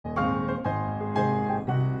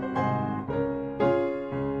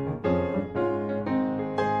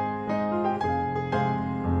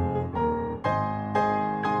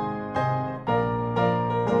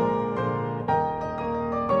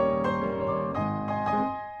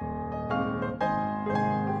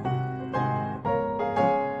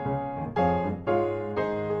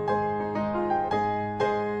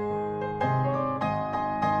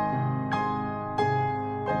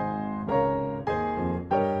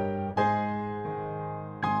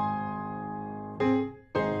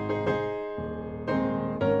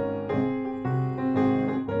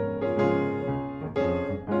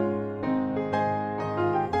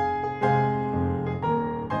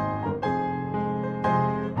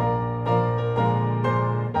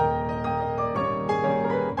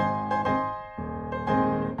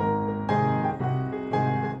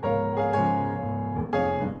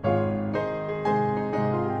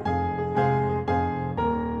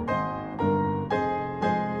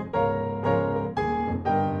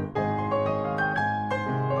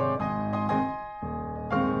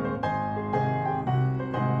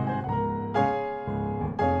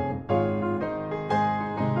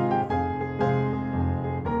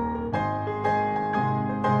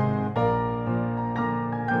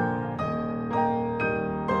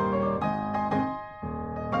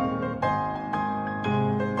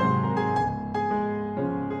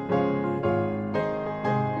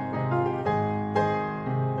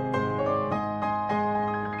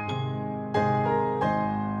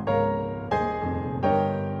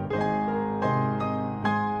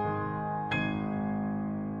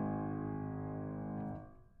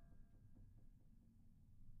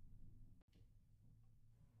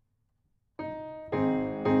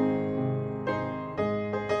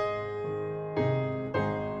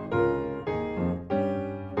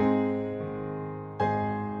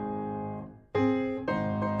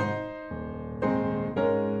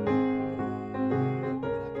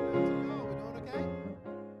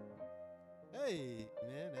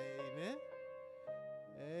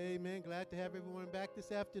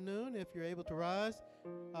this afternoon, if you're able to rise,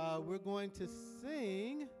 we're going to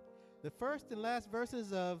sing the first and last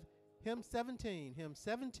verses of hymn 17. Hymn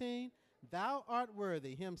 17, Thou Art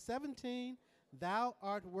Worthy. Hymn 17, Thou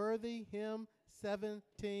Art Worthy. Hymn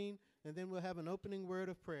 17. And then we'll have an opening word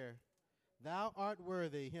of prayer. Thou Art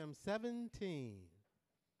Worthy. Hymn 17.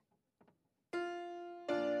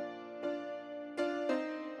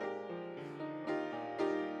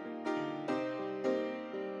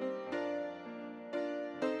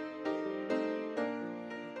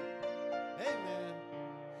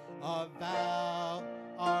 Thou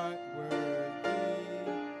art worthy,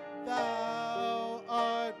 thou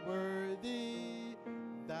art worthy,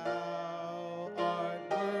 thou art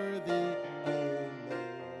worthy, O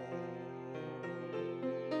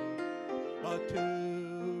Lord, to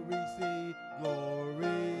receive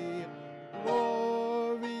glory,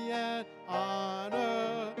 glory and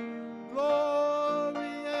honor,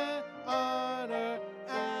 glory and honor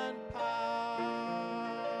and power,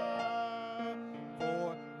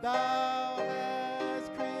 for thou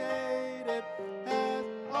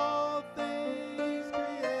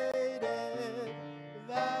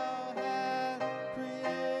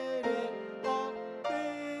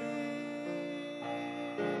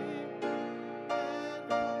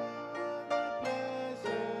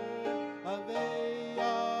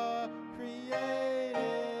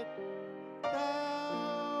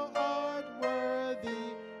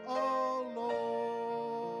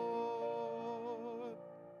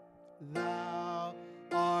Thou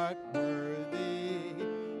art worthy,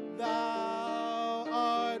 thou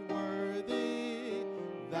art worthy,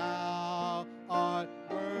 thou art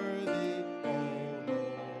worthy, O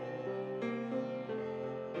Lord,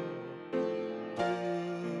 to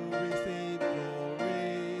receive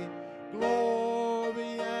glory,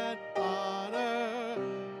 glory and honor,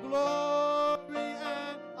 glory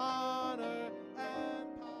and honor and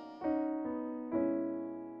power.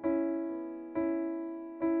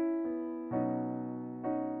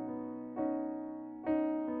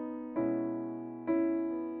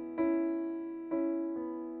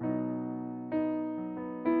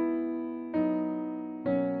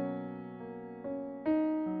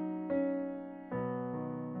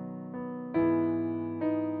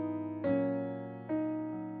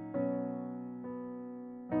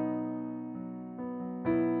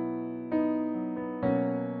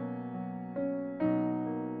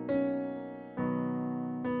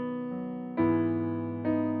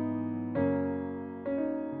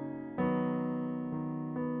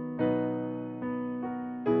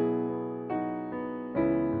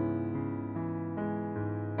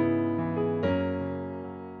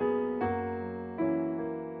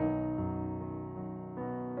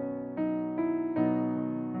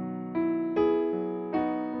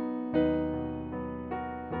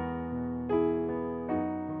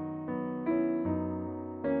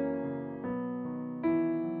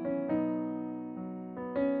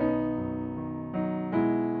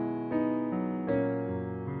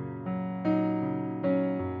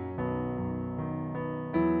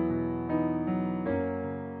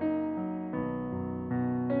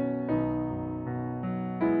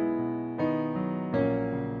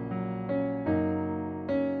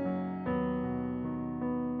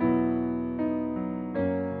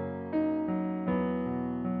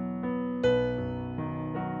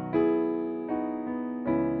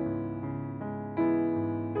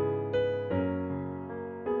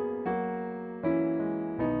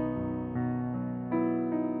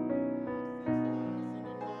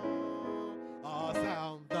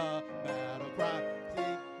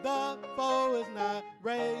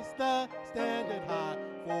 Raise the standard high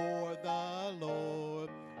for the Lord.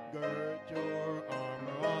 Gird your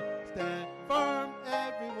armor on, stand firm,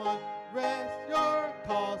 everyone. Rest your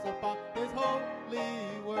cause upon his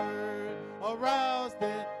holy word. Arouse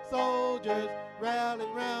then, soldiers, rally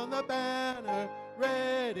round the banner.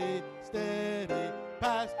 Ready, steady,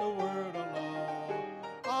 pass the word along.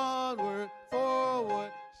 Onward,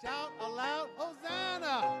 forward, shout aloud,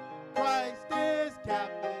 Hosanna! Christ is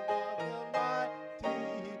captain of the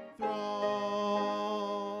mighty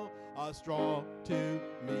throne. Strong to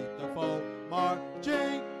meet the foe,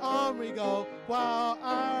 marching on we go, while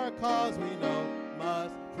our cause we know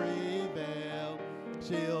must prevail.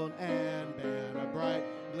 Shield and banner bright,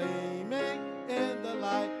 gleaming in the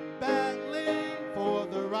light, battling for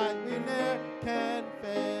the right, we ne'er can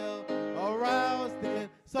fail. Arouse then,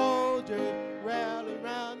 soldiers, rally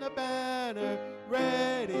round the banner,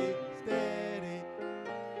 ready, steady,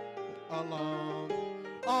 along.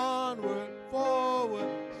 Onward, forward,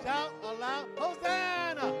 shout aloud,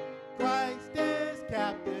 Hosanna! Christ is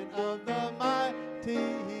captain of the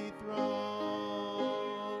mighty throne.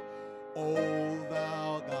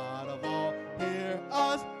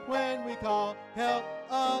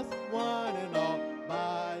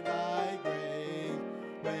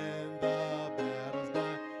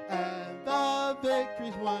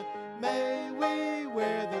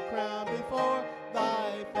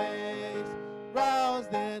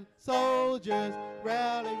 soldiers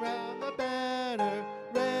rally round the banner,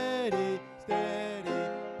 ready, steady,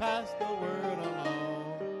 pass the word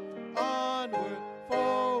along. Onward,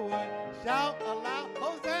 forward, shout aloud,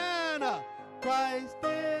 Hosanna! Christ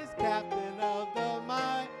is captain of the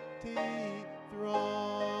mighty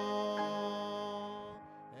throne.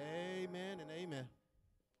 Amen and amen.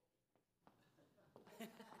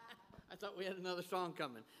 I thought we had another song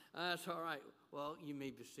coming. That's all right. Well, you may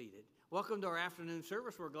be seated. Welcome to our afternoon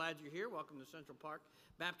service. We're glad you're here. Welcome to Central Park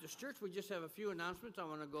Baptist Church. We just have a few announcements I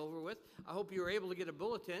want to go over with. I hope you were able to get a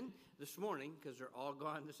bulletin this morning because they're all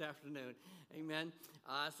gone this afternoon. Amen.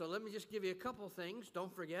 So let me just give you a couple things.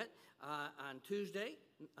 Don't forget, on Tuesday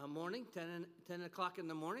morning, 10 o'clock in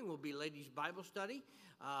the morning, will be Ladies' Bible Study.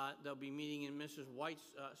 They'll be meeting in Mrs. White's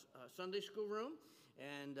Sunday school room.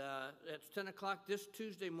 And it's 10 o'clock this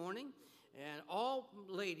Tuesday morning. And all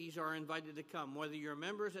ladies are invited to come. Whether you're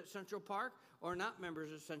members at Central Park or not members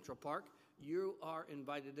at Central Park, you are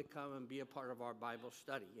invited to come and be a part of our Bible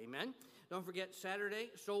study. Amen? Don't forget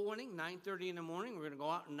Saturday, soul winning, 9:30 in the morning. We're going to go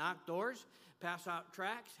out and knock doors, pass out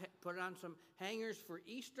tracts, put on some hangers for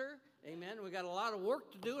Easter. Amen? We got a lot of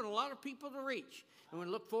work to do and a lot of people to reach. And we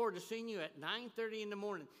look forward to seeing you at 9:30 in the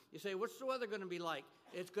morning. You say, what's the weather going to be like?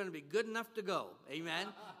 It's going to be good enough to go. Amen?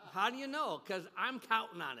 How do you know? Because I'm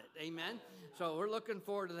counting on it. Amen? So we're looking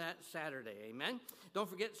forward to that Saturday. Amen? Don't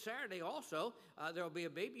forget Saturday also, there will be a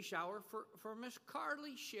baby shower for Miss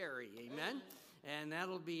Carly Sherry. Amen? And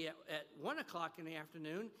that'll be at 1 o'clock in the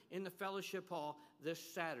afternoon in the fellowship hall this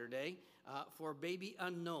Saturday for baby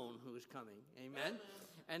unknown who is coming. Amen?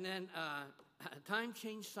 And then Time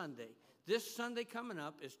Change Sunday. This Sunday coming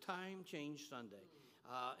up is Time Change Sunday.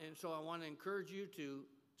 And so I want to encourage you to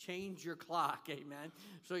change your clock, amen,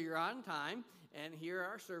 so you're on time and hear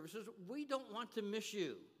our services. We don't want to miss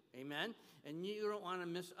you, amen, and you don't want to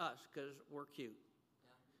miss us because we're cute.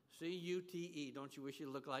 Yeah. C-U-T-E, don't you wish you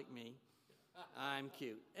looked like me? I'm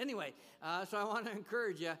cute. Anyway, so I want to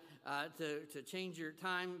encourage you to change your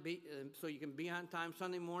time so you can be on time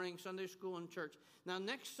Sunday morning, Sunday school, and church. Now,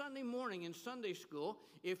 next Sunday morning in Sunday school,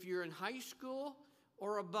 if you're in high school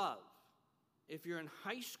or above, if you're in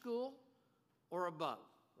high school or above,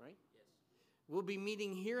 right? Yes. We'll be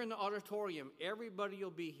meeting here in the auditorium. Everybody will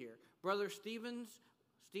be here. Brother Stevens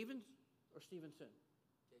or Stevenson?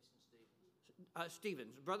 Jason Stevens.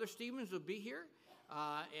 Stevens. Brother Stevens will be here.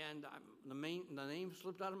 And the name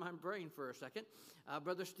slipped out of my brain for a second.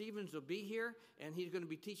 Brother Stevens will be here, and he's going to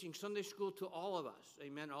be teaching Sunday school to all of us.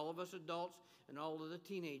 Amen. All of us adults and all of the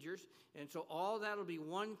teenagers. And so all that will be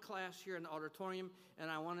one class here in the auditorium,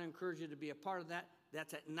 and I want to encourage you to be a part of that.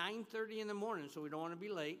 That's at 9:30 in the morning, so we don't want to be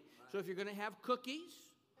late. Right. So if you're going to have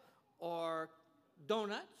cookies or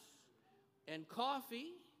donuts and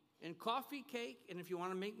coffee cake, and if you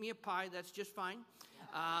want to make me a pie, that's just fine.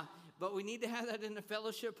 But we need to have that in the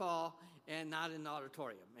fellowship hall and not in the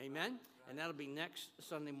auditorium. Amen? Right. And that'll be next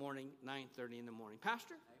Sunday morning, 9:30 in the morning.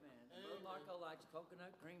 Pastor? Amen. Brother Marco likes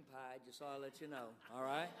coconut cream pie, just so I'll let you know. All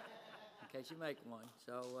right? In case you make one.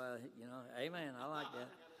 So, amen. I like that.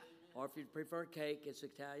 Or if you prefer cake, it's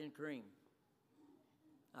Italian cream.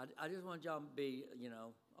 I just want y'all to be,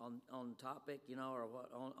 on topic, or what,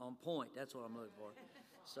 on point. That's what I'm looking for.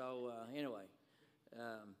 So, anyway,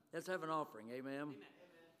 let's have an offering. Amen. Amen.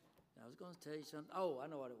 I was going to tell you something. Oh, I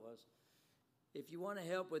know what it was. If you want to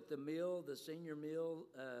help with the meal, the senior meal,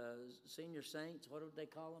 senior saints, what would they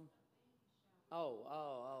call them? Oh,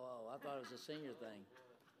 I thought it was a senior thing.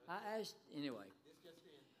 I asked, anyway.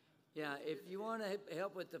 Yeah, if you want to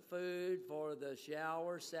help with the food for the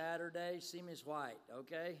shower Saturday, see Miss White,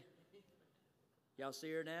 okay? Y'all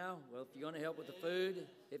see her now? Well, if you're going to help with the food,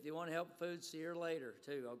 if you want to help with food, see her later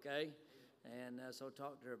too, okay? And so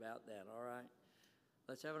talk to her about that, all right?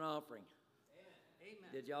 Let's have an offering.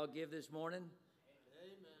 Amen. Did y'all give this morning?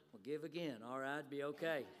 Amen. Well, give again, all right? Be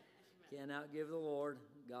okay. Can't outgive the Lord.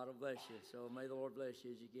 God will bless you. So may the Lord bless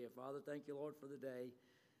you as you give. Father, thank you, Lord, for the day.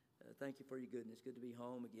 Thank you for your goodness. Good to be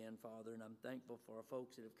home again, Father, and I'm thankful for our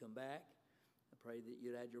folks that have come back. I pray that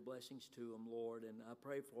you'd add your blessings to them, Lord, and I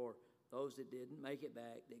pray for those that didn't make it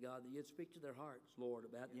back, that God, that you'd speak to their hearts, Lord,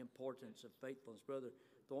 about the importance of faithfulness. Brother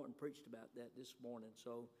Thornton preached about that this morning.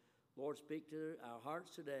 So, Lord, speak to our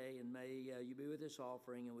hearts today, and may you be with this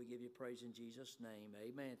offering, and we give you praise in Jesus' name.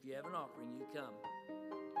 Amen. If you have an offering, you come.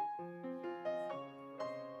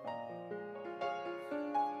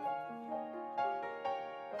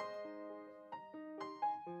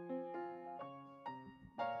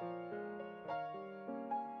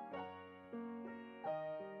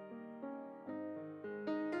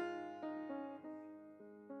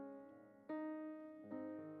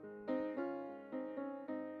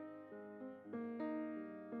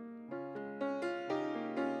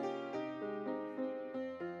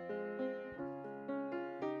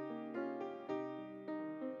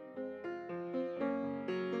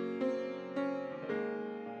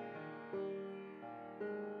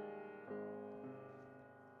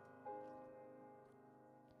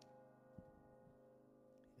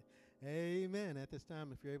 at this time,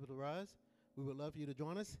 if you're able to rise, we would love for you to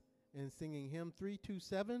join us in singing hymn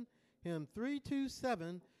 327. Hymn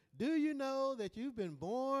 327, Do You Know That You've Been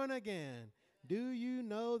Born Again? Do you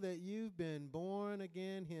know that you've been born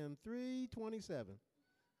again? Hymn 327.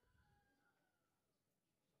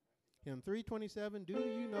 Hymn 327, Do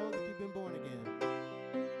You Know That You've Been Born Again?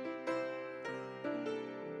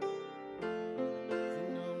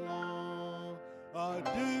 Sing along.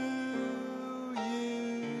 Do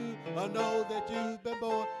you know that you've been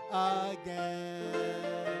born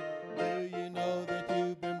again? Do you know that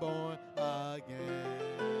you've been born again?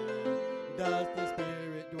 Does the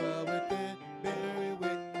Spirit dwell within? Bearing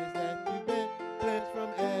witness that you've been cleansed from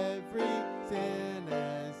every sin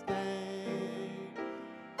and stain.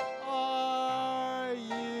 Are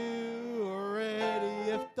you ready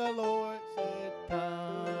if the Lord should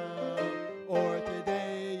come? Or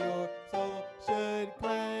today your soul should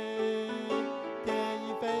claim? Can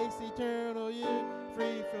you face eternal year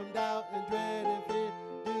free from doubt and dread and fear?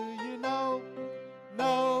 Do you know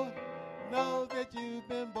that you've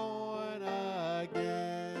been born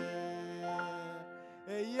again?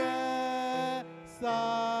 Yes,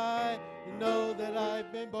 I know that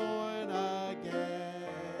I've been born again.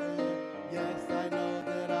 Yes, I know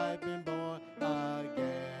that I've been born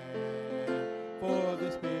again. For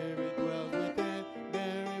the Spirit dwells within,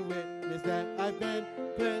 bearing witness that I've been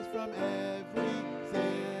cleansed from every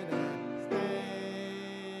sin and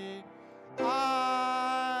stain.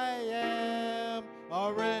 I am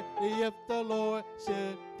already if the Lord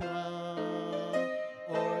should come,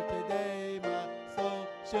 or today my soul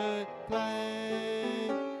should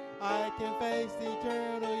claim. I can face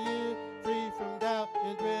eternal year free from doubt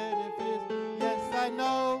and dread and fears. Yes, I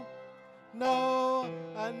know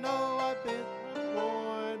I've been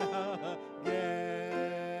born again.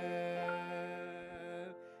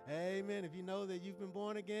 Amen. If you know that you've been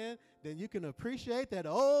born again, then you can appreciate that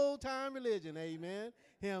old-time religion. Amen.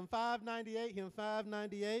 Hymn 598, hymn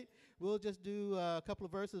 598. We'll just do a couple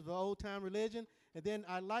of verses of old-time religion, and then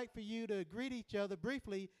I'd like for you to greet each other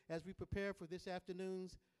briefly as we prepare for this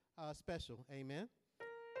afternoon's special. Amen.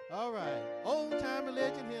 All right. Old-time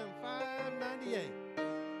religion, hymn 598.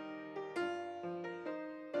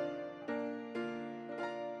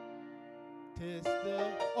 Tis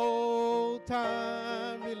the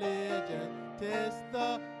old-time religion. Tis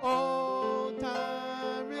the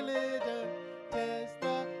old-time religion. Tis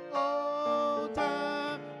the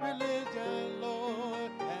old-time religion,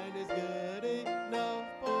 Lord, and it's good enough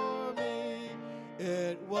for me.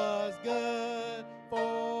 It was good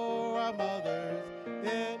for our mothers.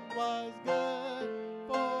 It was good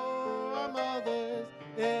for our mothers.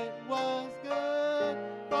 It was good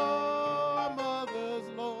for our mothers,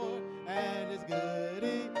 Lord, and it's good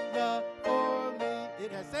enough for me.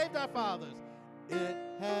 It has saved our fathers. It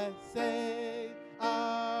has saved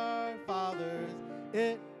our fathers.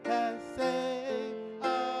 It has saved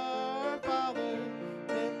our fathers.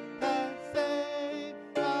 It has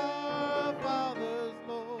saved our fathers,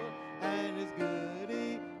 Lord, and it's good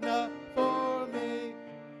enough for me.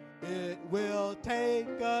 It will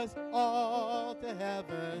take us all to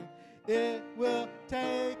heaven. It will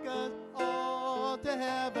take us all to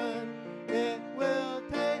heaven. It will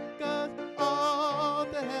take us all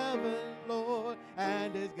to heaven, Lord,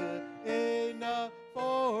 and it's good enough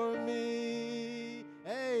for me.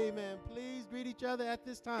 Amen. Please greet each other at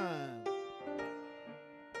this time.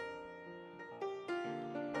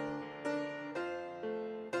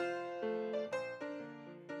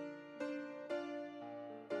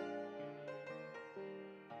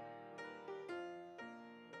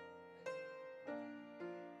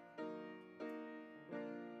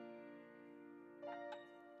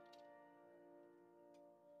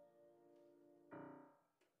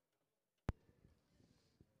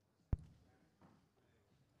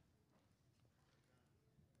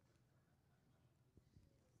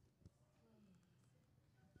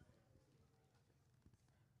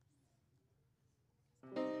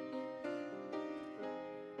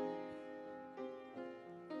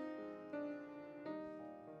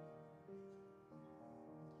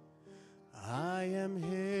 I am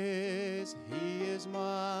his, he is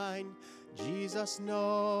mine. Jesus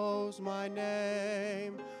knows my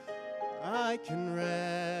name. I can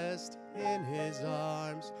rest in his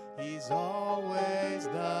arms. He's always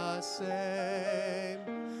the same.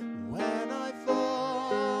 When I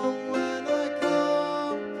fall, when I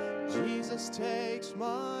come, Jesus takes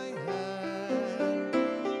my hand,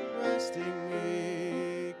 resting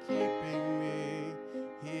me, keeping me.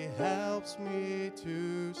 He helps me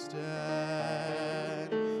to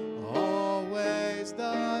stand. Always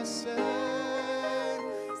the same.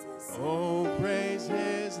 Oh, praise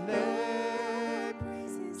his name.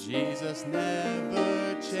 Jesus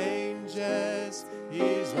never changes.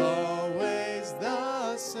 He's always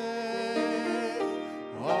the same.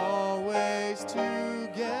 Always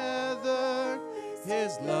together.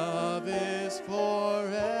 His love is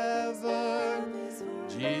forever.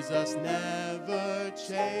 Jesus never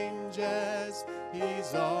changes.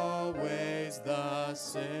 He's always the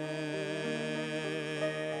same.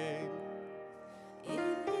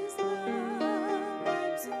 In His love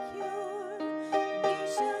I'm secure. We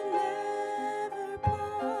shall never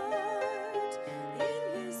part. In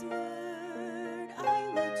His word I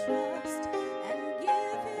will trust and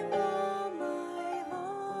give Him all my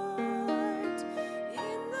heart.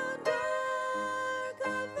 In the dark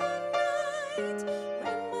of the night,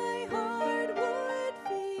 when my heart would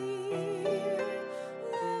fear,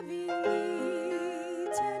 lovingly,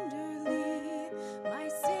 tenderly, my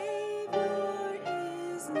Savior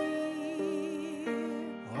is near.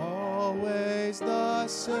 Always the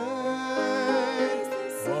same.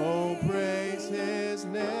 Oh, praise His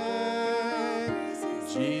name.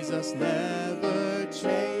 Jesus never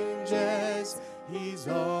changes. He's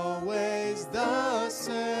always the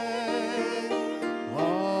same.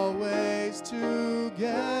 Always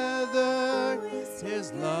together.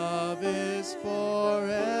 His love is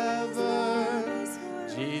forever.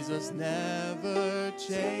 Jesus never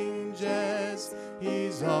changes.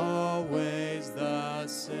 He's always the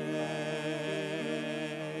same.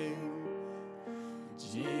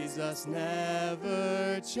 Jesus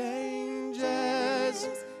never changes.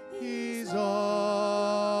 He's always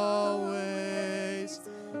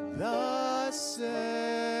the same.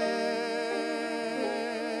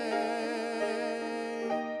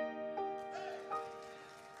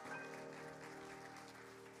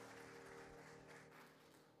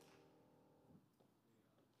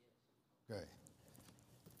 Okay.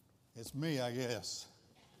 It's me, I guess.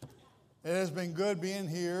 It has been good being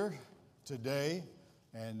here today.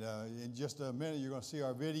 And in just a minute, you're going to see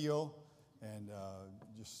our video. And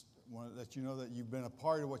just want to let you know that you've been a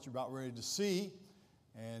part of what you're about ready to see.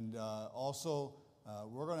 And also,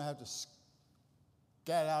 we're going to have to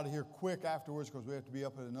scat out of here quick afterwards because we have to be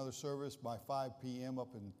up at another service by 5 p.m.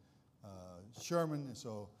 up in Sherman. And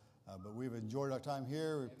so, but we've enjoyed our time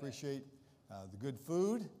here. We appreciate the good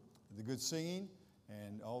food, the good singing,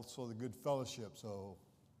 and also the good fellowship. So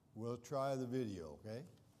we'll try the video, okay?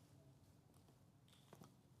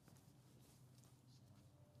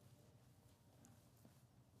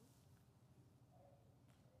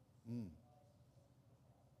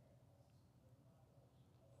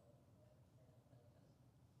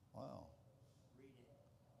 Wow.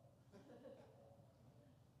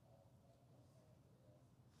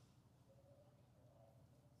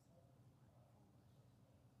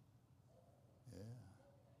 Yeah.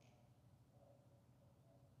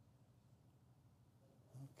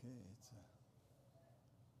 Okay.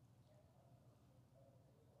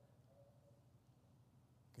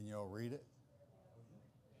 Can you all read it?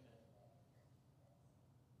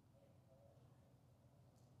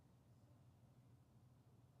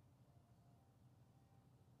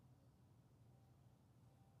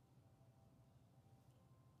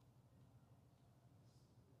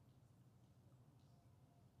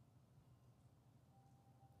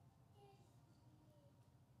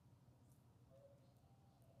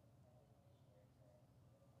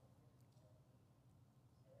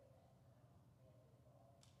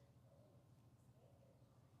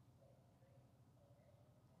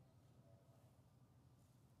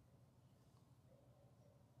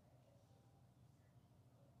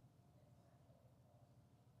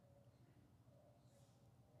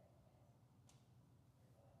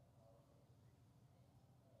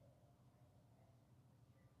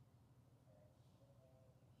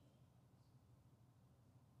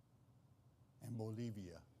 And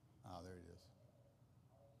Bolivia. Ah, there it is.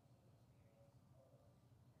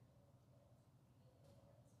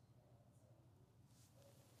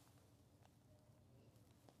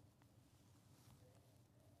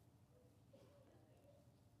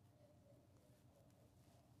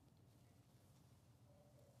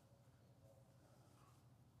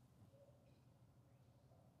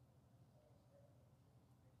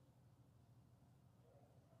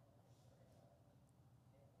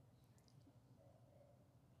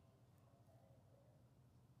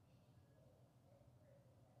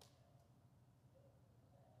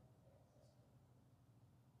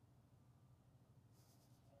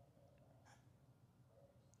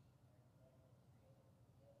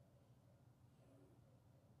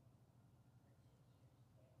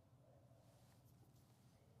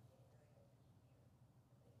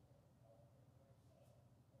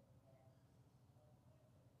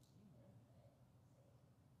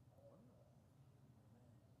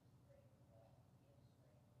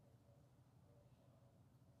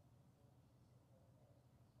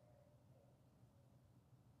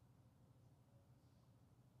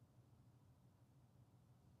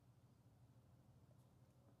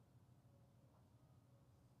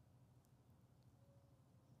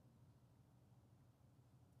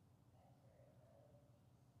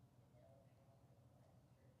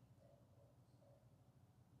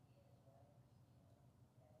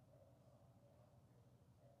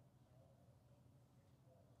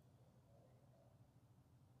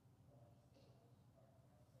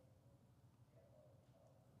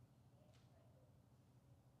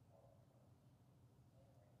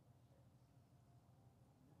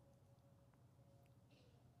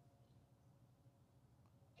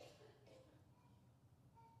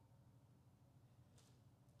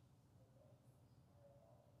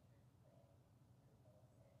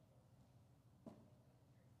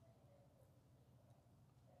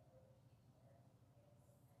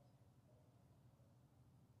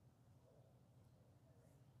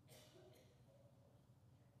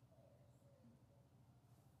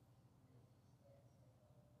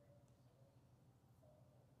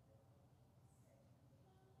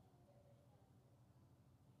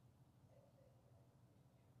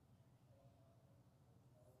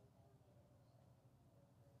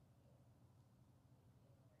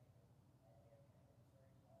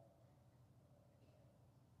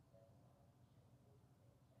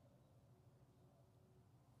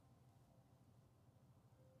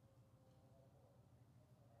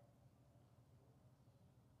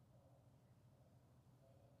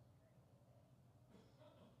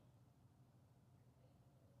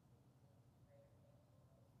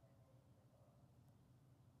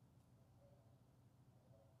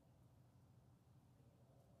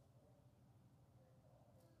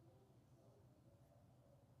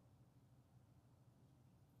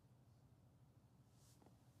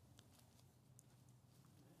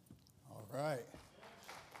 right.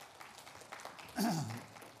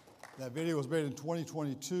 That video was made in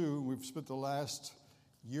 2022. We've spent the last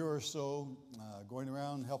year or so going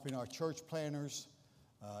around helping our church planners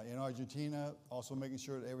in Argentina, also making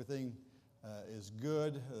sure that everything is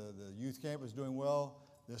good. The youth camp is doing well.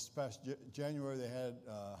 This past January, they had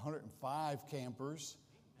 105 campers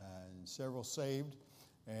and several saved.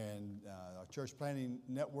 And our church planning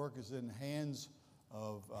network is in the hands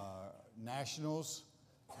of nationals.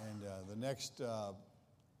 And the next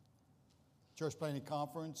church planning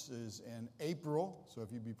conference is in April. So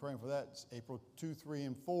if you'd be praying for that, it's April 2, 3,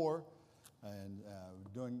 and 4. And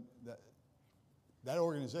doing that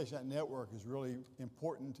organization, that network is really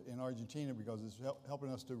important in Argentina because it's helping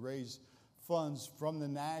us to raise funds from the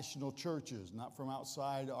national churches, not from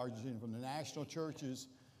outside Argentina, from the national churches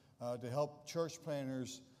to help church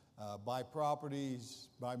planners buy properties,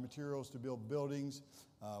 buy materials to build buildings.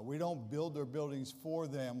 We don't build their buildings for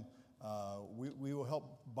them. We will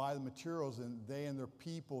help buy the materials, and they and their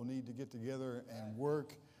people need to get together and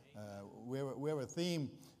work. We have a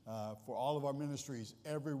theme for all of our ministries: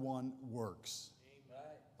 everyone works.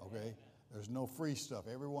 Okay? There's no free stuff.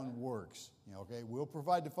 Everyone works. Okay? We'll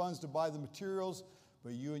provide the funds to buy the materials,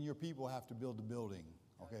 but you and your people have to build the building.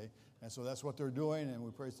 Okay? And so that's what they're doing, and we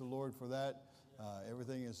praise the Lord for that.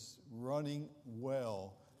 Everything is running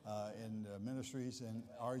well in ministries in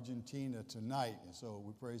Argentina tonight, and so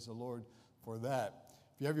we praise the Lord for that.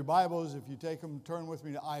 If you have your Bibles, if you take them, turn with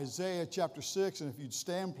me to Isaiah chapter 6, and if you'd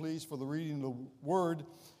stand, please, for the reading of the Word.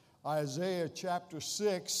 Isaiah chapter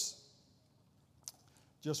 6.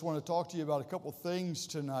 Just want to talk to you about a couple things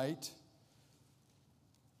tonight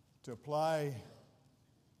to apply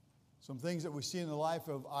some things that we see in the life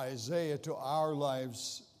of Isaiah to our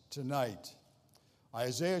lives tonight.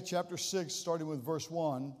 Isaiah chapter 6, starting with verse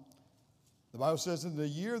 1, the Bible says, "In the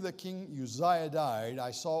year that King Uzziah died,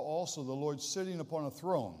 I saw also the Lord sitting upon a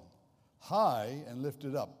throne, high and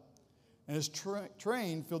lifted up, and his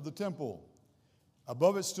train filled the temple.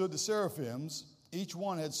 Above it stood the seraphims. Each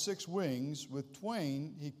one had 6 wings. With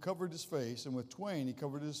twain he covered his face, and with twain he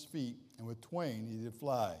covered his feet, and with twain he did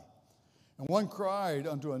fly. And one cried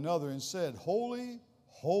unto another and said, Holy,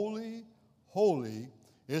 holy, holy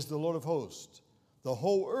is the Lord of hosts. The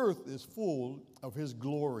whole earth is full of his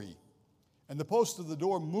glory. And the post of the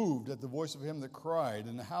door moved at the voice of him that cried,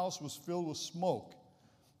 and the house was filled with smoke.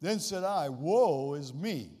 Then said I, Woe is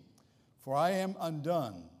me, for I am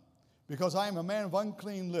undone, because I am a man of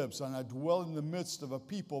unclean lips, and I dwell in the midst of a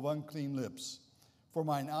people of unclean lips. For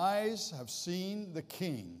mine eyes have seen the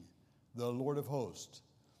King, the Lord of hosts.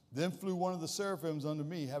 Then flew one of the seraphims unto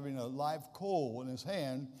me, having a live coal in his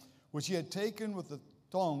hand, which he had taken with the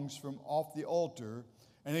tongs from off the altar,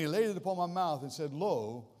 and he laid it upon my mouth, and said,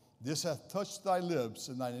 Lo, this hath touched thy lips,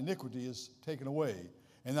 and thine iniquity is taken away,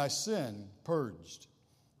 and thy sin purged.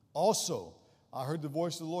 Also I heard the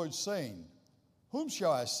voice of the Lord saying, Whom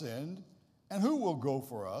shall I send, and who will go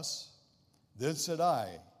for us? Then said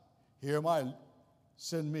I, Here am I,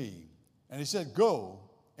 send me. And he said, Go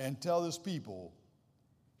and tell this people,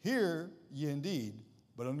 Hear ye indeed,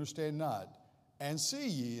 but understand not, and see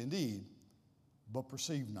ye indeed, but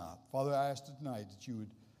perceive not. Father, I ask tonight that you would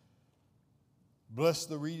bless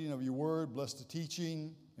the reading of your word, bless the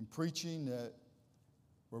teaching and preaching that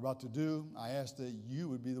we're about to do. I ask that you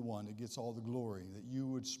would be the one that gets all the glory, that you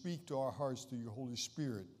would speak to our hearts through your Holy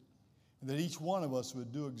Spirit, and that each one of us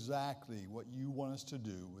would do exactly what you want us to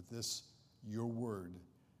do with this, your word,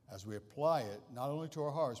 as we apply it not only to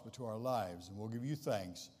our hearts but to our lives. And we'll give you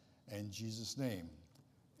thanks in Jesus' name.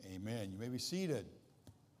 Amen. You may be seated.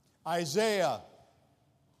 Isaiah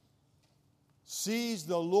sees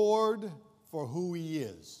the Lord for who he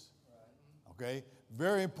is. Okay?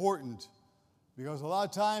 Very important, because a lot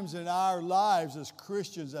of times in our lives as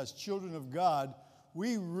Christians, as children of God,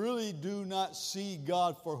 we really do not see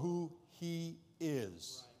God for who he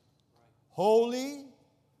is. Holy,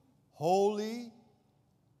 holy,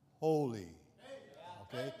 holy.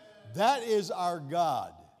 Okay? That is our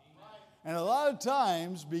God. And a lot of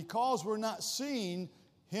times, because we're not seeing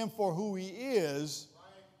him for who he is,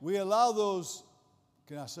 we allow those,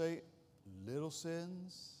 can I say, little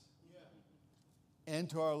sins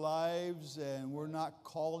into our lives, and we're not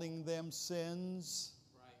calling them sins.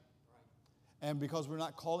 And because we're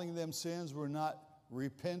not calling them sins, we're not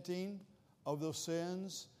repenting of those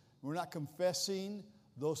sins. We're not confessing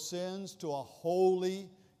those sins to a holy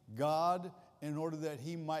God in order that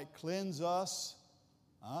he might cleanse us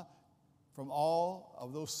from all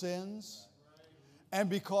of those sins. And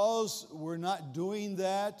because we're not doing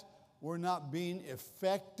that, we're not being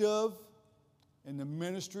effective in the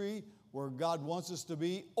ministry where God wants us to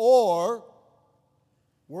be, or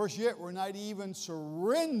Worse yet, we're not even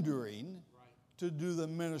surrendering to do the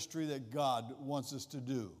ministry that God wants us to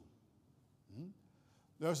do.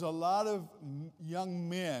 There's a lot of young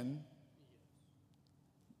men,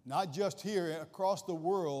 not just here, across the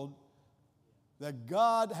world, that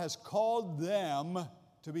God has called them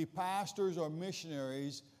to be pastors or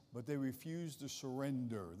missionaries, but they refuse to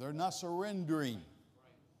surrender. They're not surrendering.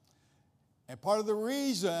 And part of the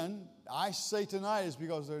reason I say tonight is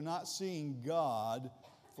because they're not seeing God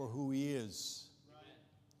for who He is.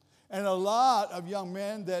 And a lot of young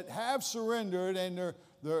men that have surrendered and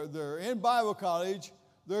they're in Bible college,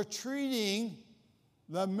 they're treating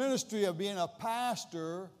the ministry of being a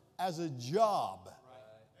pastor as a job.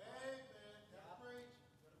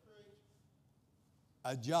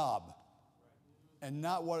 A job. And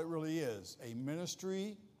not what it really is. A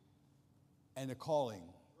ministry and a calling.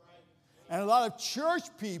 And a lot of church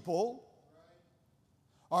people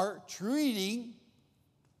are treating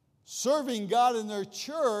serving God in their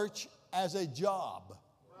church as a job.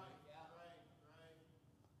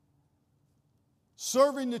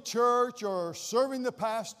 Serving the church or serving the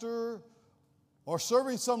pastor or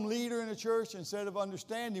serving some leader in the church instead of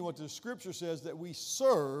understanding what the Scripture says, that we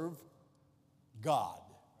serve God.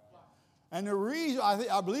 And the reason,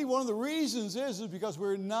 I believe one of the reasons is because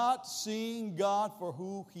we're not seeing God for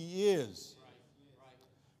who He is.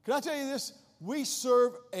 Can I tell you this? We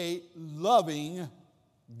serve a loving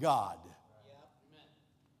God.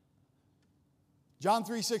 John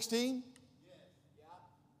 3:16.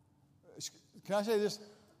 Can I say this?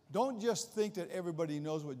 Don't just think that everybody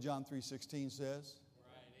knows what John 3:16 says.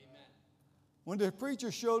 When the preacher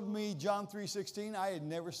showed me John 3:16, I had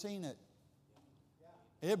never seen it.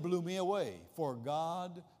 It blew me away. For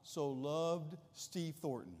God so loved Steve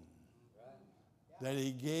Thornton that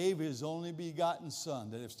He gave His only begotten Son,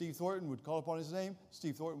 that if Steve Thornton would call upon His name,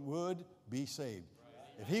 Steve Thornton would be saved.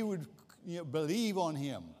 If he would believe on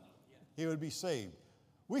Him, he would be saved.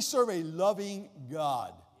 We serve a loving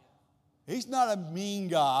God. He's not a mean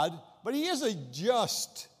God, but He is a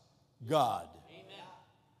just God.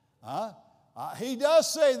 He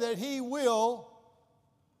does say that He will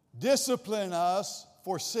discipline us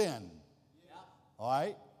for sin. All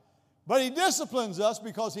right? But He disciplines us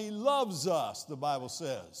because He loves us, the Bible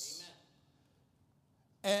says.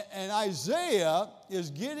 And Isaiah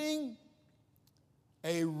is getting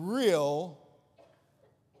a real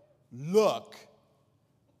look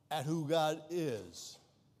at who God is.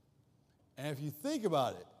 And if you think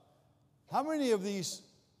about it, how many of these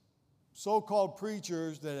so-called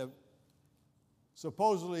preachers that have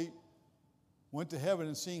supposedly went to heaven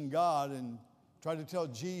and seen God and tried to tell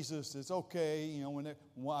Jesus it's okay, you know, when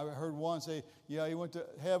I heard one say, yeah, he went to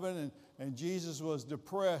heaven and Jesus was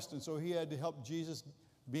depressed, and so he had to help Jesus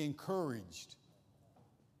be encouraged.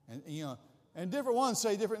 And, you know, and different ones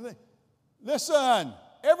say different things. Listen,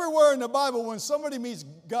 everywhere in the Bible, when somebody meets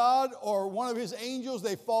God or one of His angels,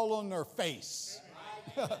 they fall on their face.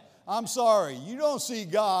 I'm sorry, you don't see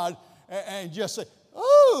God and just say,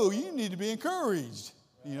 oh, you need to be encouraged.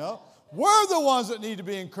 You know, we're the ones that need to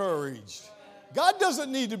be encouraged. God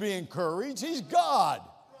doesn't need to be encouraged. He's God.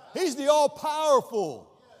 He's the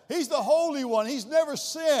all-powerful. He's the Holy One. He's never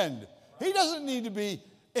sinned. He doesn't need to be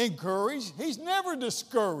encouraged. He's never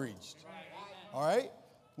discouraged. All right?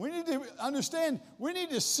 We need to understand, we need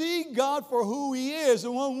to see God for who He is.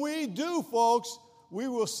 And when we do, folks, we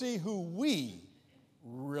will see who we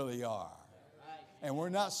really are. And we're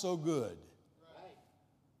not so good.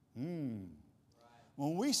 When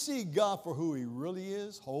we see God for who He really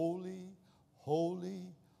is, holy, holy,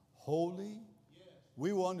 holy,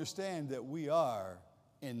 we will understand that we are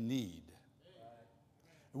in need.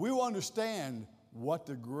 We will understand what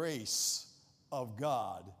the grace of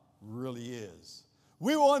God really is.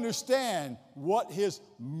 We will understand what His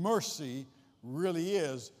mercy really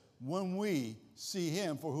is when we see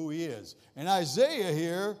Him for who He is. And Isaiah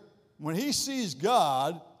here, when he sees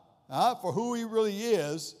God for who He really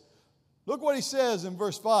is, look what he says in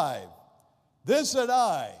verse 5. Then said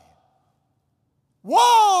I,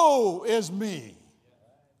 woe is me.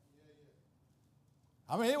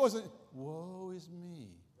 I mean, it wasn't, woe is me.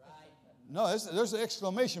 No, there's an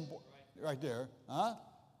exclamation point right there.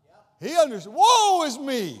 He understood, woe is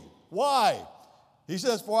me. Why? He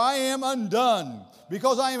says, for I am undone,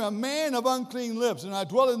 because I am a man of unclean lips, and I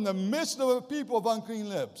dwell in the midst of a people of unclean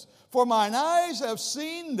lips. For mine eyes have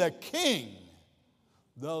seen the King,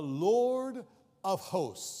 the Lord of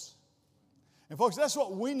hosts. And folks, that's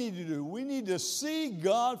what we need to do. We need to see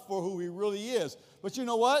God for who He really is. But you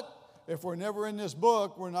know what? If we're never in this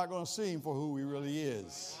book, we're not going to see Him for who He really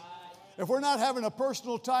is. if we're not having a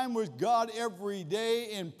personal time with God every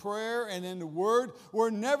day in prayer and in the Word,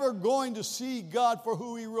 we're never going to see God for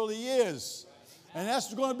who He really is. And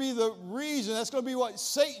that's going to be the reason, that's going to be what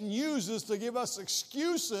Satan uses to give us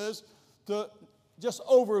excuses to just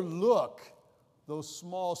overlook those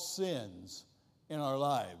small sins in our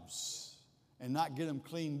lives and not get them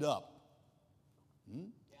cleaned up.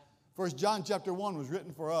 1 John chapter 1 was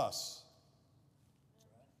written for us,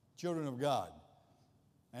 children of God.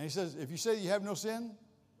 And he says, if you say you have no sin,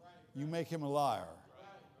 you make him a liar.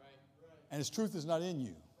 And his truth is not in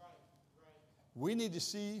you. We need to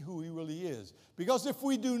see who he really is. Because if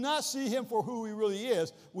we do not see him for who he really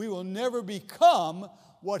is, we will never become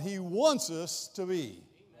what he wants us to be.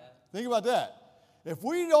 Think about that. If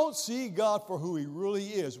we don't see God for who he really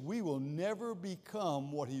is, we will never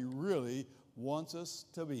become what he really wants us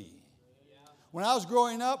to be. When I was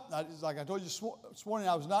growing up, like I told you this morning,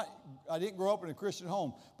 I didn't grow up in a Christian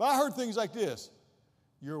home. But I heard things like this.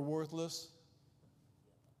 You're worthless.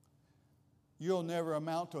 You'll never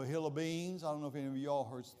amount to a hill of beans. I don't know if any of y'all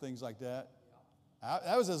heard things like that.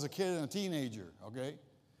 That was as a kid and a teenager, okay?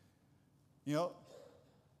 You know,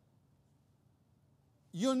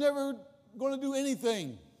 you're never going to do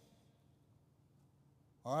anything.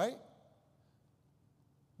 All right?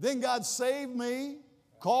 Then God saved me,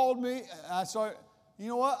 called me. I started, you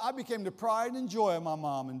know what? I became the pride and joy of my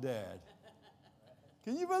mom and dad.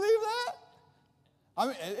 Can you believe that? I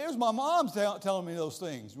mean, it was my mom telling me those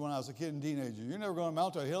things when I was a kid and teenager. You're never going to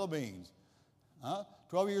amount to a hill of beans.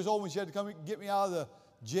 12 years old, when she had to come and get me out of the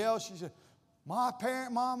jail, she said, my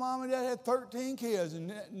mom and dad had 13 kids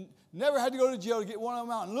and never had to go to jail to get one of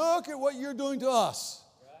them out. And look at what you're doing to us.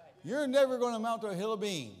 You're never going to amount to a hill of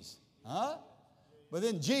beans. But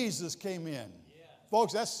then Jesus came in.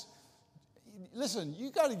 Folks, listen,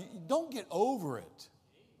 don't get over it.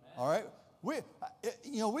 All right?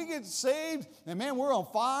 We get saved, and man, we're on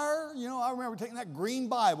fire. You know, I remember taking that green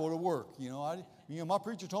Bible to work. My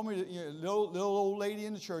preacher told me that little old lady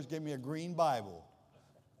in the church gave me a green Bible.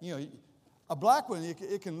 You know, a black one,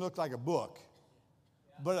 it can look like a book.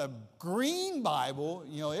 But a green Bible,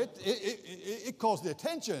 it calls the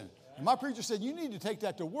attention. And my preacher said, you need to take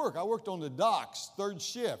that to work. I worked on the docks, third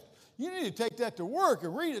shift. You need to take that to work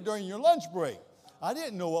and read it during your lunch break. I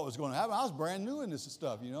didn't know what was going to happen. I was brand new in this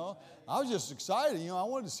stuff, I was just excited. I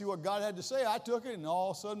wanted to see what God had to say. I took it, and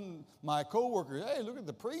all of a sudden, my coworker, hey, look at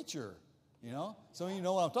the preacher. Some of you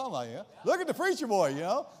know what I'm talking about, yeah? Look at the preacher boy,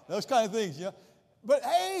 those kind of things, But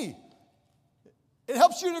hey, it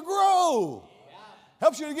helps you to grow.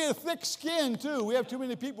 Helps you to get a thick skin, too. We have too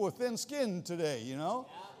many people with thin skin today,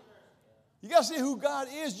 You got to see who God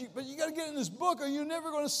is, but you got to get in this book or you're never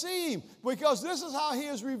going to see him, because this is how he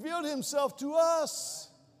has revealed himself to us.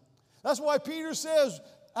 That's why Peter says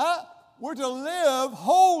we're to live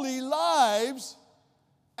holy lives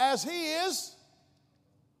as he is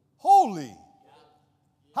holy.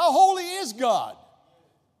 How holy is God?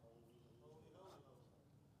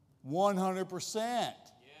 100%.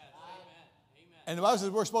 And the Bible says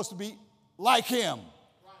we're supposed to be like him.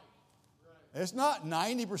 It's not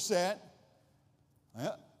 90%.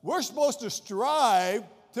 We're supposed to strive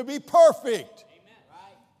to be perfect.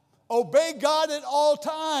 Obey God at all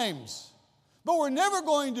times. But we're never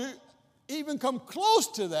going to even come close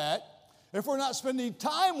to that if we're not spending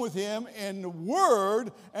time with him in the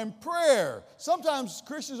Word and prayer. Sometimes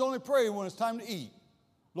Christians only pray when it's time to eat.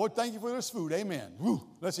 Lord, thank you for this food. Amen. Woo,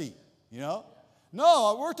 let's eat. No,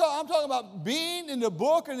 I'm talking about being in the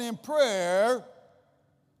book and in prayer,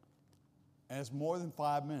 and it's more than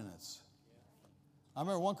 5 minutes. I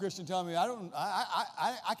remember one Christian telling me,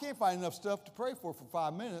 I can't find enough stuff to pray for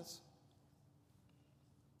 5 minutes.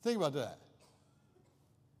 Think about that.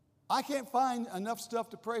 I can't find enough stuff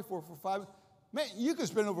to pray for 5 minutes. Man, you can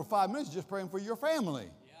spend over 5 minutes just praying for your family.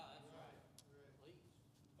 Yeah, that's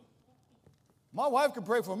right. My wife can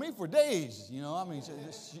pray for me for days.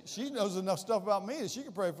 She knows enough stuff about me that she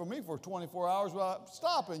can pray for me for 24 hours without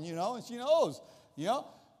stopping, and she knows,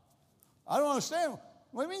 I don't understand.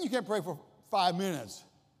 What do you mean you can't pray for 5 minutes?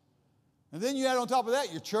 And then you add on top of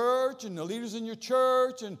that your church and the leaders in your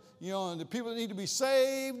church and, and the people that need to be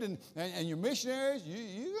saved and your missionaries.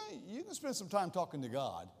 You can spend some time talking to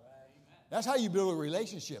God. Right. That's how you build a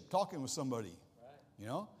relationship, talking with somebody,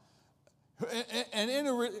 right. And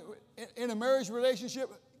in a marriage relationship,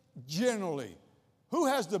 generally, who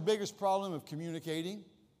has the biggest problem of communicating?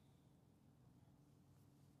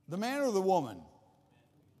 The man or the woman?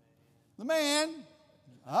 The man.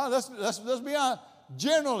 Let's be honest.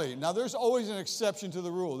 Generally. Now, there's always an exception to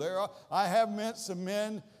the rule. I have met some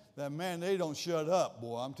men that, man, they don't shut up,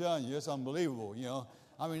 boy. I'm telling you, it's unbelievable,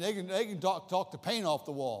 I mean, they can talk the paint off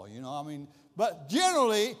the wall, you know. I mean, but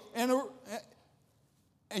generally, and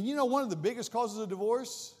you know, one of the biggest causes of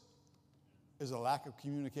divorce is a lack of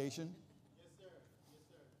communication. Yes, sir. Yes,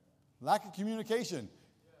 sir. Lack of communication.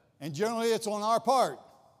 And generally, it's on our part.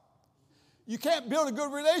 You can't build a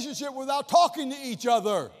good relationship without talking to each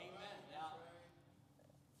other.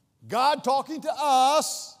 God talking to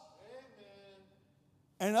us,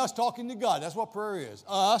 and us talking to God. That's what prayer is.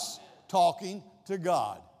 Us talking to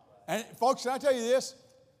God. And folks, can I tell you this?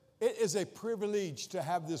 It is a privilege to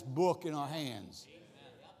have this book in our hands.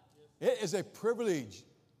 It is a privilege.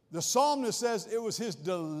 The psalmist says it was his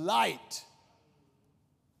delight,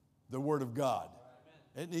 the Word of God.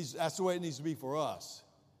 That's the way it needs to be for us.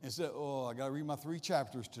 Instead, I got to read my 3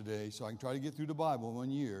 chapters today so I can try to get through the Bible in 1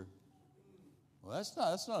 year. Well,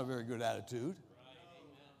 that's not a very good attitude.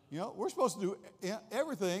 You know, we're supposed to do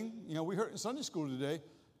everything. You know, we heard in Sunday school today,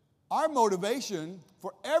 our motivation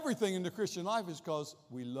for everything in the Christian life is because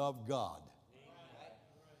we love God.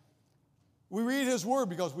 We read His Word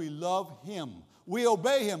because we love Him. We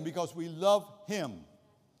obey Him because we love Him.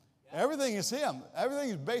 Everything is Him. Everything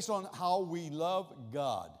is based on how we love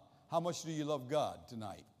God. How much do you love God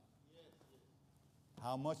tonight?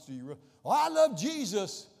 How much do you? I love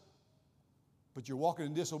Jesus, but you're walking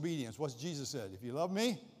in disobedience. What's Jesus said? If you love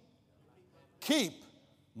me, keep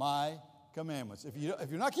my commandments. If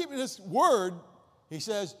you're not keeping His Word, He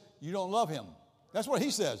says you don't love Him. That's what He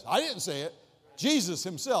says. I didn't say it. Jesus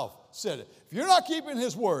Himself said it. If you're not keeping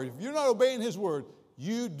His Word, if you're not obeying His Word,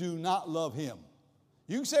 you do not love Him.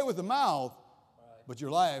 You can say it with the mouth, but your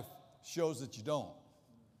life shows that you don't.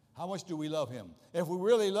 How much do we love Him? If we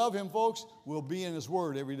really love Him, folks, we'll be in His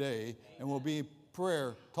Word every day, and we'll be in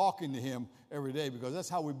prayer, talking to Him every day, because that's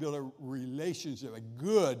how we build a relationship, a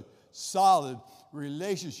good, solid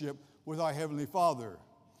relationship with our Heavenly Father.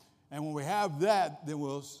 And when we have that, then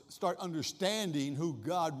we'll start understanding who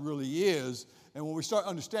God really is. And when we start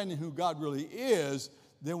understanding who God really is,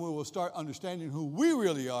 then we will start understanding who we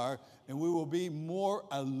really are, and we will be more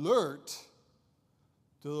alert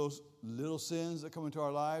to those little sins that come into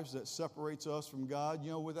our lives that separates us from God.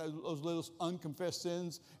 You know, with those little unconfessed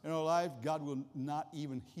sins in our life, God will not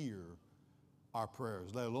even hear our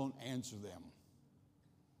prayers, let alone answer them.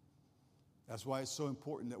 That's why it's so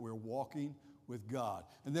important that we're walking with God.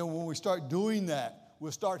 And then when we start doing that,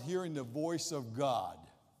 we'll start hearing the voice of God.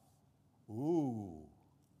 Ooh.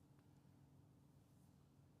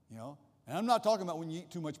 You know, and I'm not talking about when you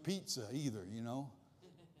eat too much pizza either, you know.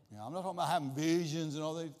 I'm not talking about having visions and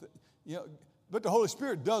all that. You know, but the Holy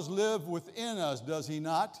Spirit does live within us, does He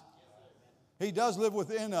not? He does live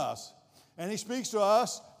within us. And He speaks to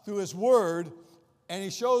us through His Word, and He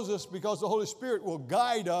shows us, because the Holy Spirit will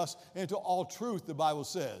guide us into all truth, the Bible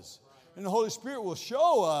says. And the Holy Spirit will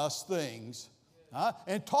show us things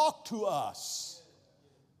and talk to us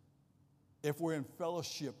if we're in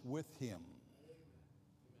fellowship with Him.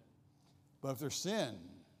 But if there's sin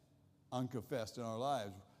unconfessed in our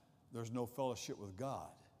lives, there's no fellowship with God.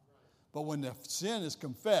 But when the sin is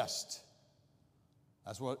confessed,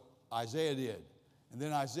 that's what Isaiah did. And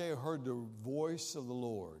then Isaiah heard the voice of the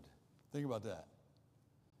Lord. Think about that.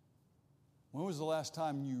 When was the last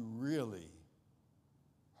time you really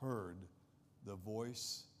heard the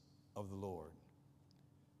voice of the Lord?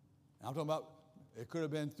 And I'm talking about, it could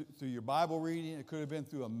have been through your Bible reading. It could have been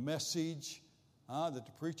through a message that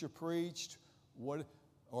the preacher preached.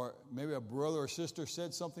 Or maybe a brother or sister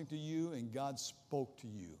said something to you and God spoke to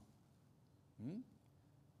you.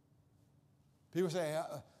 People say,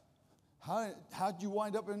 how'd you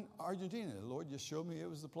wind up in Argentina? The Lord just showed me it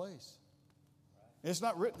was the place. It's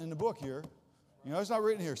not written in the book here. You know, it's not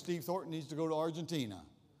written here. Steve Thornton needs to go to Argentina.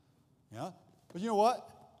 Yeah? But you know what?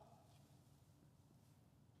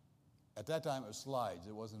 At that time, it was slides.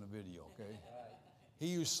 It wasn't a video, okay? He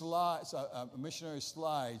used slides, missionary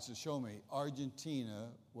slides to show me Argentina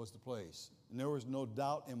was the place. And there was no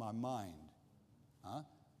doubt in my mind.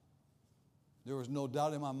 There was no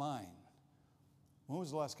doubt in my mind. When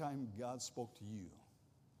was the last time God spoke to you?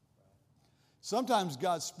 Sometimes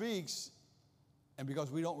God speaks, and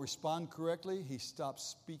because we don't respond correctly, He stops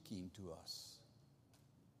speaking to us.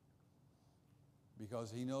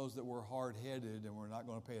 Because He knows that we're hard-headed and we're not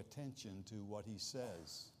going to pay attention to what He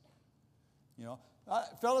says. You know,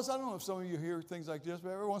 fellas, I don't know if some of you hear things like this,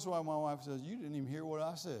 but every once in a while my wife says, you didn't even hear what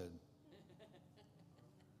I said.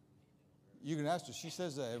 You can ask her. She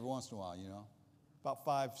says that every once in a while, you know. About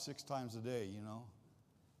 5-6 times a day, you know.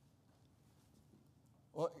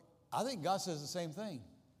 Well, I think God says the same thing.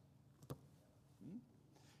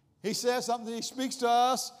 He says something, He speaks to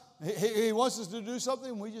us, He wants us to do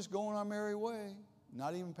something, we just go on our merry way,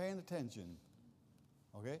 not even paying attention.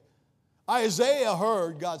 Okay? Isaiah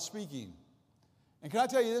heard God speaking. And can I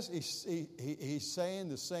tell you this? He's saying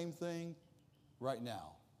the same thing right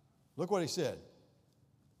now. Look what he said.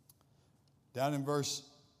 Down in verse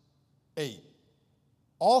 8.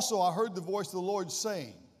 Also I heard the voice of the Lord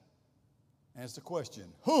saying, and it's the question,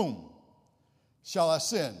 whom shall I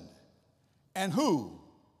send? And who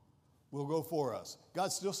will go for us?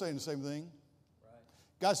 God's still saying the same thing.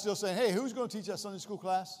 God's still saying, hey, who's going to teach that Sunday school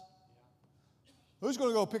class? Who's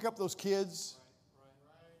going to go pick up those kids?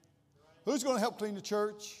 Who's going to help clean the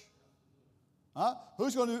church? Huh?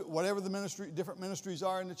 Who's going to do whatever the ministry, different ministries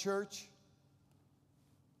are in the church?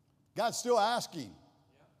 God's still asking.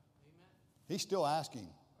 He's still asking.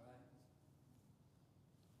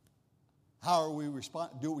 How are we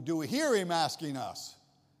respond? Do we hear him asking us?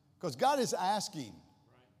 Because God is asking.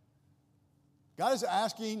 God is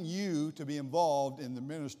asking you to be involved in the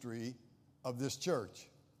ministry of this church.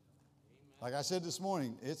 Like I said this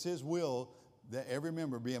morning, it's his will that every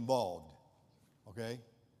member be involved. Okay?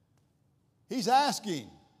 He's asking,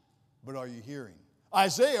 but are you hearing?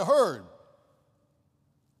 Isaiah heard,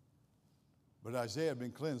 but Isaiah had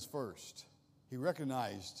been cleansed first. He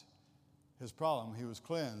recognized his problem. He was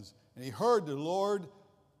cleansed, and he heard the Lord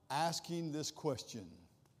asking this question.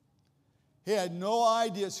 He had no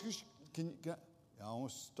idea. I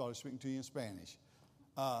almost started speaking to you in Spanish.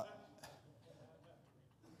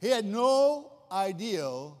 He had no idea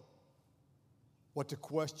what the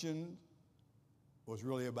question was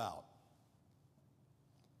really about.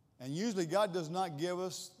 And usually God does not give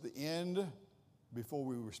us the end before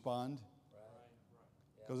we respond.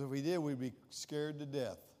 Because if we did, we'd be scared to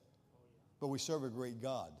death. But we serve a great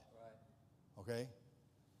God. Okay?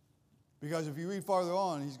 Because if you read farther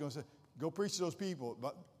on, he's going to say, go preach to those people.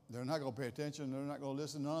 But they're not going to pay attention. They're not going to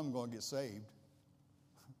listen. None of them are going to get saved.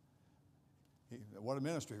 What a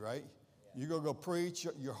ministry, right? You're going to go preach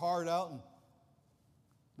your heart out, and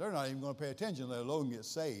they're not even going to pay attention, let alone get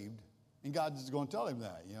saved. And God is going to tell him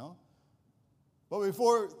that, you know. But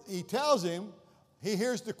before he tells him, he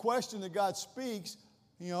hears the question that God speaks,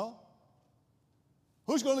 you know.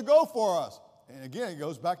 Who's going to go for us? And again, it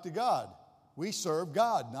goes back to God. We serve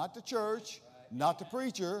God, not the church, not the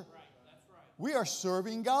preacher. We are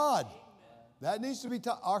serving God. That needs to be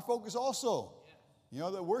our focus also. You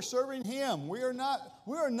know, that we're serving him. We are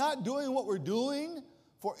not doing what we're doing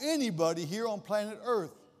for anybody here on planet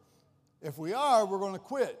Earth. If we are, we're going to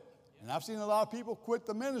quit. And I've seen a lot of people quit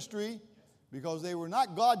the ministry because they were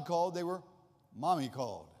not God called, they were mommy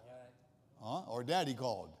called. Or daddy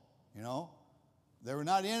called, you know. They were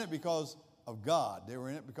not in it because of God. They were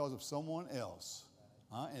in it because of someone else.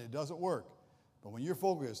 And it doesn't work. But when you're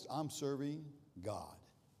focused, I'm serving God.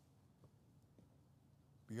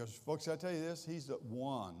 Because, folks, I tell you this, he's the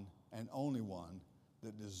one and only one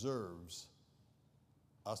that deserves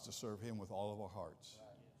us to serve him with all of our hearts.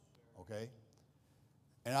 Okay?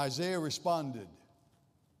 And Isaiah responded.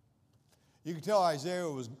 You can tell Isaiah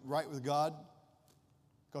was right with God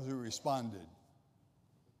because he responded.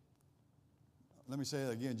 Let me say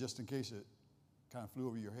that again just in case it kind of flew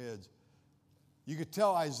over your heads. You could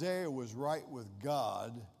tell Isaiah was right with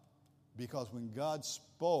God because when God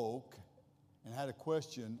spoke and had a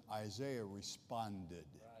question, Isaiah responded.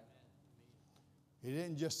 He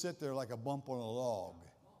didn't just sit there like a bump on a log.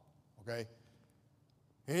 Okay?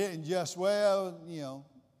 He didn't just, well, you know.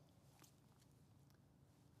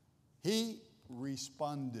 He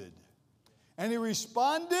responded. And he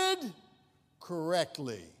responded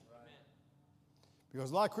correctly.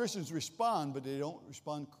 Because a lot of Christians respond, but they don't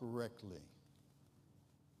respond correctly.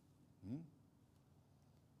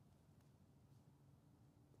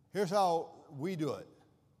 Here's how we do it.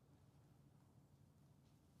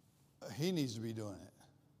 He needs to be doing it.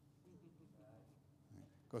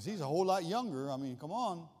 Because he's a whole lot younger. I mean, come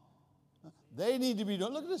on. They need to be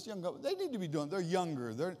doing. Look at this young couple. They need to be doing. They're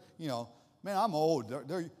younger. They're, you know, man, I'm old.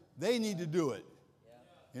 They need to do it.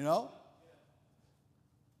 You know?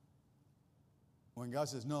 When God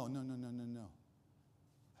says, no.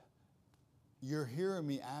 You're hearing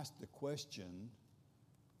me ask the question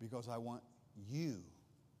because I want you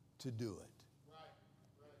to do it.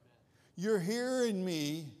 You're hearing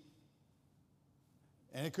me,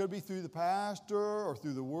 and it could be through the pastor or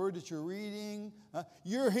through the word that you're reading.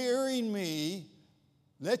 You're hearing me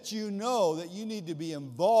let you know that you need to be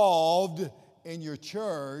involved in your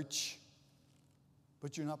church,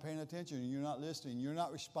 but you're not paying attention, and you're not listening, you're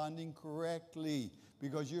not responding correctly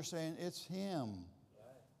because you're saying it's him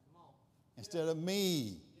instead of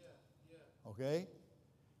me. Okay?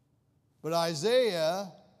 But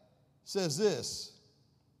Isaiah says this,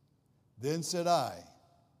 then said I,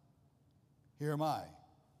 here am I,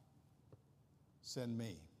 send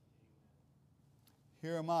me.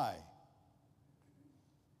 Here am I.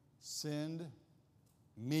 Send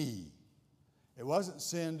me. It wasn't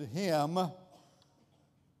send him.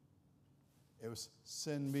 It was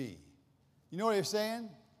send me. You know what he's saying?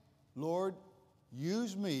 Lord,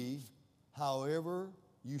 use me however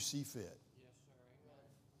you see fit. Yes, sir.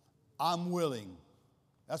 I'm willing.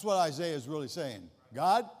 That's what Isaiah is really saying.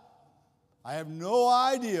 God, I have no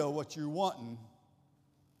idea what you're wanting.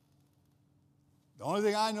 The only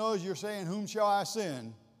thing I know is you're saying, whom shall I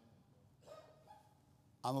send?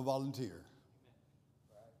 I'm a volunteer.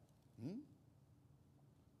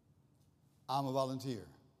 I'm a volunteer.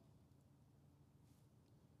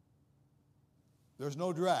 There's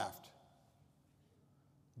no draft.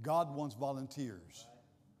 God wants volunteers.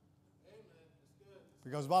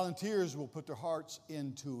 Because volunteers will put their hearts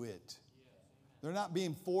into it. They're not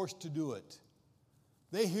being forced to do it.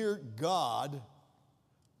 They hear God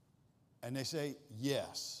and they say,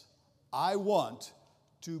 yes, I want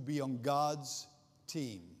to be on God's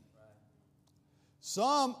team.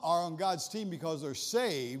 Some are on God's team because they're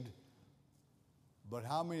saved, but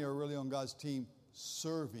how many are really on God's team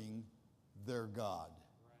serving their God?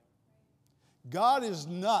 God is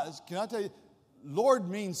not, can I tell you, Lord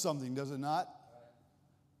means something, does it not?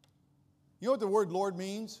 You know what the word Lord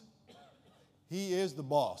means? He is the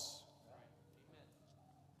boss.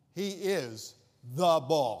 He is the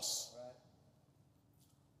boss.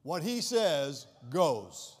 What he says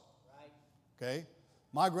goes. Okay?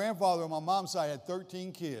 My grandfather on my mom's side had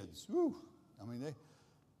 13 kids. Whew.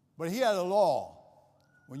 But he had a law.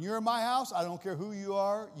 When you're in my house, I don't care who you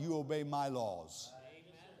are, you obey my laws.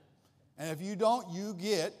 And if you don't, you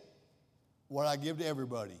get what I give to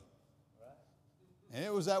everybody. And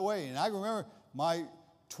it was that way. And I remember my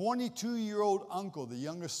 22-year-old uncle, the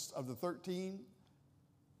youngest of the 13,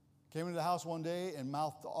 came into the house one day and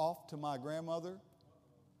mouthed off to my grandmother.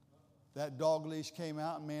 That dog leash came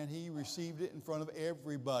out, and man, he received it in front of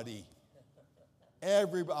everybody.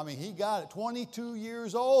 Everybody. He got it. 22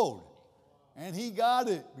 years old. And he got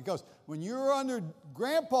it. Because when you're under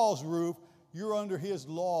Grandpa's roof, you're under his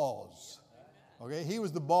laws. Okay? He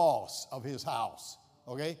was the boss of his house.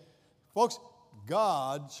 Okay? Folks,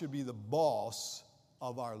 God should be the boss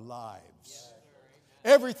of our lives.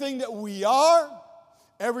 Everything that we are,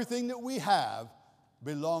 everything that we have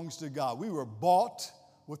belongs to God. We were bought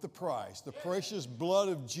with the price, the precious blood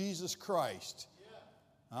of Jesus Christ.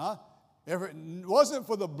 If it wasn't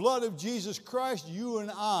for the blood of Jesus Christ, you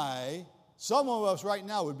and I, some of us right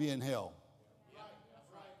now would be in hell.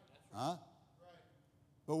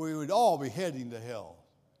 But we would all be heading to hell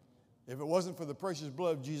if it wasn't for the precious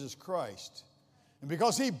blood of Jesus Christ. And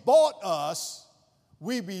because he bought us,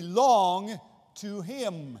 we belong to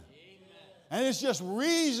him. And it's just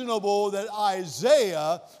reasonable that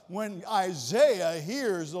Isaiah, when Isaiah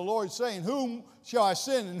hears the Lord saying, whom shall I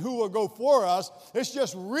send and who will go for us? It's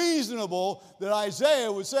just reasonable that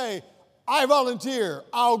Isaiah would say, I volunteer,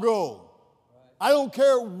 I'll go. I don't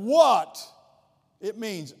care what it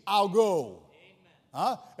means, I'll go.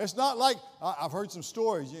 It's not like, I've heard some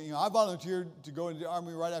stories, I volunteered to go into the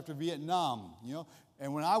Army right after Vietnam,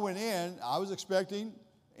 and when I went in, I was expecting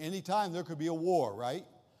any time there could be a war, right?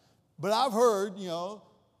 But I've heard,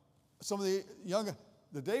 some of the younger,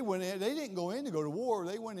 that they went in, they didn't go in to go to war.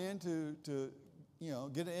 They went in to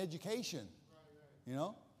get an education,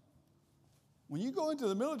 When you go into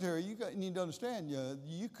the military, you need to understand,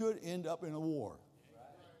 you could end up in a war.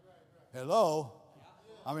 Hello?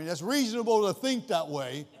 It's reasonable to think that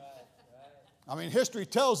way. History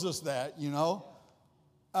tells us that,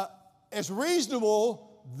 It's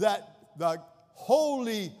reasonable that the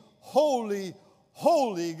holy, holy,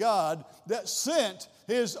 holy God that sent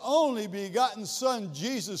his only begotten Son,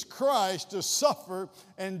 Jesus Christ, to suffer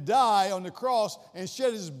and die on the cross and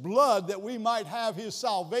shed his blood that we might have his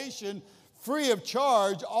salvation free of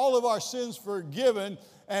charge, all of our sins forgiven,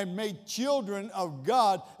 and made children of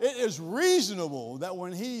God. It is reasonable that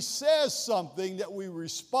when he says something that we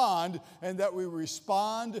respond, and that we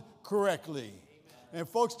respond correctly. Amen. And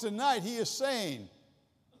folks, tonight he is saying,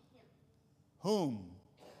 whom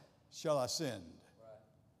shall I send?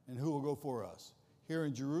 And who will go for us? Here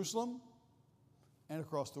in Jerusalem and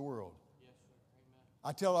across the world. Yes, sir.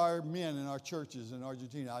 Amen. I tell our men in our churches in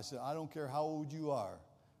Argentina, I said, I don't care how old you are.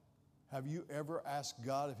 Have you ever asked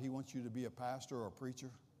God if he wants you to be a pastor or a preacher?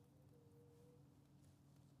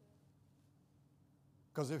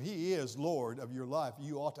 Because if he is Lord of your life,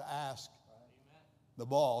 you ought to ask the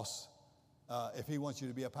boss if he wants you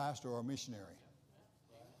to be a pastor or a missionary.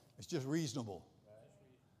 It's just reasonable.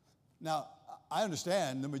 Now, I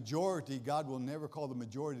understand the majority, God will never call the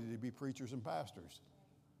majority to be preachers and pastors.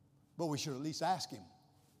 But we should at least ask him.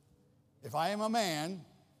 If I am a man,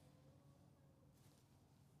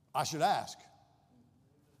 I should ask.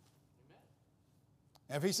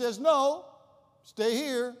 If he says no, stay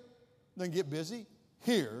here, then get busy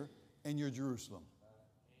here in your Jerusalem.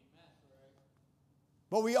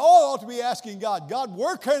 But we all ought to be asking God, God,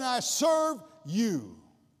 where can I serve you?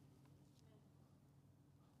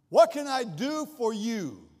 What can I do for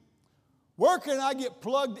you? Where can I get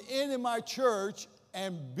plugged in my church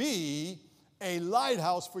and be a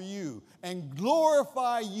lighthouse for you and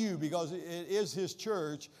glorify you, because it is his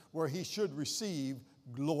church where he should receive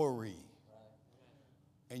glory.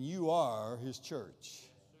 And you are his church.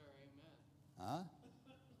 Huh?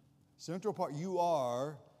 Central Park, you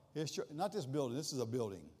are his church. Not this building, this is a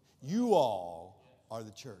building. You all are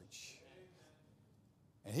the church.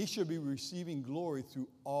 And he should be receiving glory through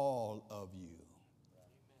all of you.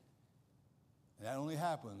 And that only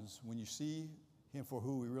happens when you see him for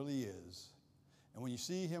who he really is. And when you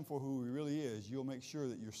see him for who he really is, you'll make sure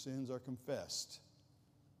that your sins are confessed,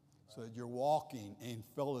 so that you're walking in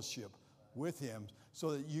fellowship with him,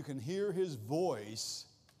 so that you can hear his voice,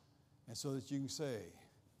 and so that you can say,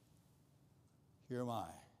 here am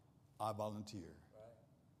I volunteer.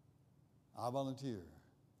 I volunteer.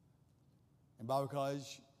 In Bible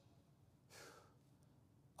college,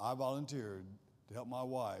 I volunteered to help my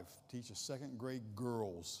wife teach a second grade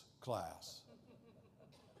girls class.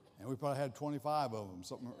 And we probably had 25 of them,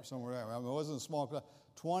 somewhere there. I mean, it wasn't a small class.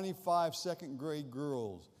 25 second grade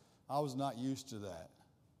girls. I was not used to that,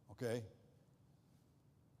 okay?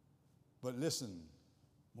 But listen,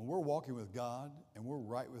 when we're walking with God and we're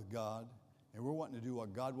right with God and we're wanting to do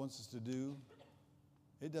what God wants us to do,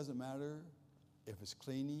 it doesn't matter if it's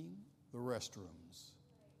cleaning the restrooms.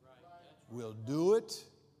 We'll do it,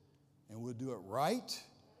 and we'll do it right.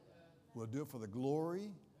 We'll do it for the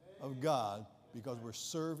glory of God, because we're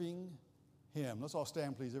serving him. Let's all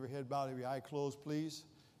stand, please. Every head bowed, every eye closed, please.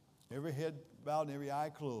 Every head bowed and every eye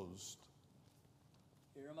closed.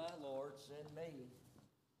 Hear my Lord, send me.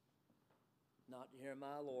 Not to hear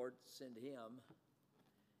my Lord, send him.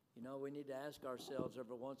 You know, we need to ask ourselves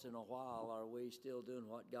every once in a while, are we still doing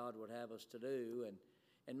what God would have us to do?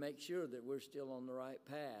 And make sure that we're still on the right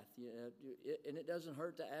path. And it doesn't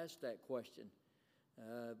hurt to ask that question.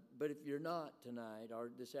 But if you're not tonight or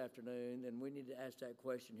this afternoon, then we need to ask that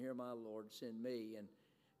question, here, my Lord, send me.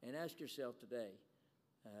 And ask yourself today,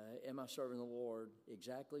 am I serving the Lord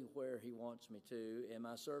exactly where he wants me to? Am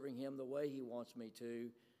I serving him the way he wants me to?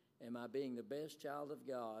 Am I being the best child of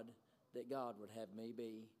God that God would have me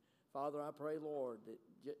be? Father, I pray, Lord,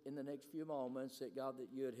 that in the next few moments, that God, that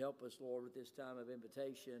you would help us, Lord, with this time of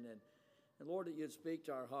invitation. And Lord, that you'd speak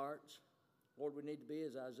to our hearts. Lord, we need to be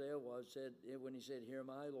as Isaiah said when he said, here,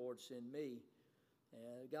 my Lord, send me.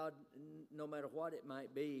 God, no matter what it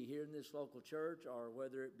might be here in this local church, or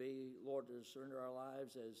whether it be, Lord, to surrender our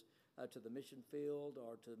lives as to the mission field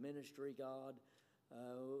or to ministry, God,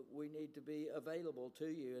 we need to be available to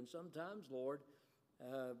you. And sometimes, Lord,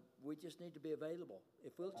 we just need to be available.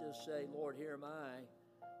 If we'll just say, Lord, here am I,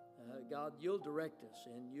 God, you'll direct us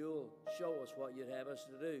and you'll show us what you'd have us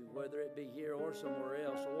to do, whether it be here or somewhere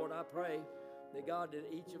else. So, Lord, I pray that, God, that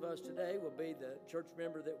each of us today will be the church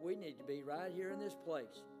member that we need to be right here in this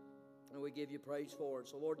place. And we give you praise for it.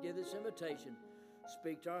 So, Lord, give this invitation.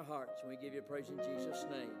 Speak to our hearts, and we give you praise in Jesus'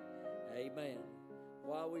 name. Amen.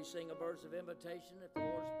 While we sing a verse of invitation, if the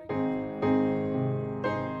Lord speaks.